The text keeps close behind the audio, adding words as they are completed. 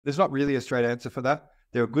there's not really a straight answer for that.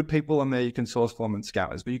 There are good people on there you can source from and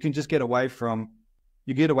scammers, but you can just get away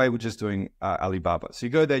with just doing Alibaba. So you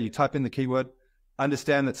go there, you type in the keyword,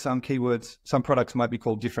 understand that some keywords, some products might be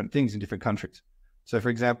called different things in different countries. So for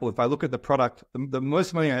example, if I look at the product, the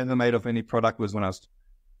most money I ever made off any product was when I was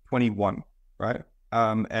 21, right?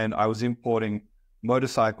 And I was importing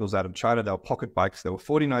motorcycles out of China. They were pocket bikes. They were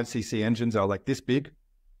 49cc engines. They were like this big,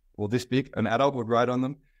 or this big. An adult would ride on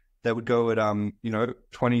them. They would go at,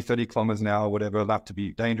 20, 30 kilometers an hour, whatever, allowed to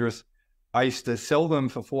be dangerous. I used to sell them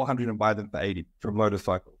for 400 and buy them for 80 for a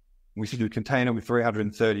motorcycle. We used to do a container with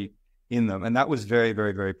 330 in them. And that was very,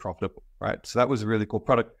 very, very profitable, right? So that was a really cool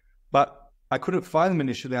product. But I couldn't find them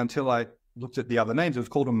initially until I looked at the other names. It was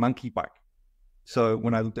called a monkey bike. So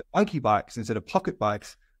when I looked at monkey bikes instead of pocket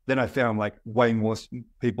bikes, then I found like way more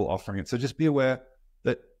people offering it. So just be aware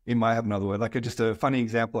that it might have another word. Like just a funny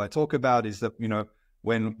example I talk about is that,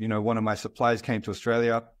 when, one of my suppliers came to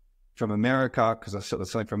Australia from America, because I was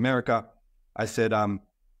selling from America, I said,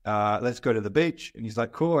 let's go to the beach. And he's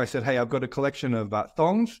like, cool. I said, hey, I've got a collection of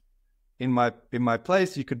thongs in my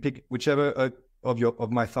place. You could pick whichever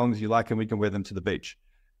of my thongs you like and we can wear them to the beach.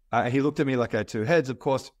 He looked at me like I had two heads. Of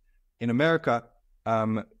course, in America,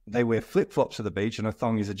 they wear flip-flops to the beach and a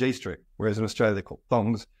thong is a G-string, whereas in Australia they're called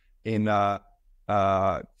thongs. In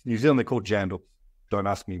New Zealand they're called jandals. Don't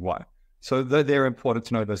ask me why. So they're important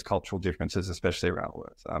to know those cultural differences, especially around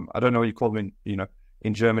words. I don't know what you call them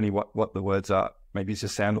in Germany, what the words are. Maybe it's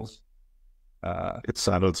just sandals. It's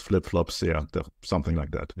sandals, flip-flops, yeah, something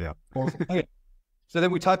like that, yeah. Okay. So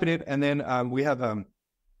then we type it in, and then we have a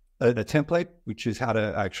template, which is how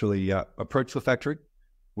to actually approach the factory,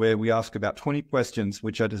 where we ask about 20 questions,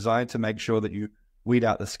 which are designed to make sure that you weed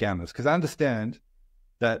out the scammers. Because I understand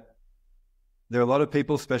that there are a lot of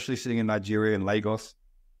people, especially sitting in Nigeria and Lagos,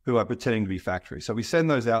 who are pretending to be factories. So we send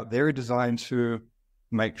those out. They're designed to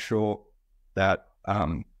make sure that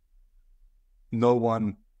no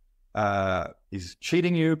one is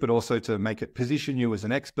cheating you, but also to make it position you as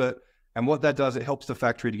an expert. And what that does, it helps the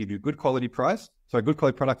factory to give you a good quality price. So a good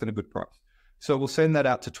quality product and a good price. So we'll send that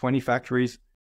out to 20 factories.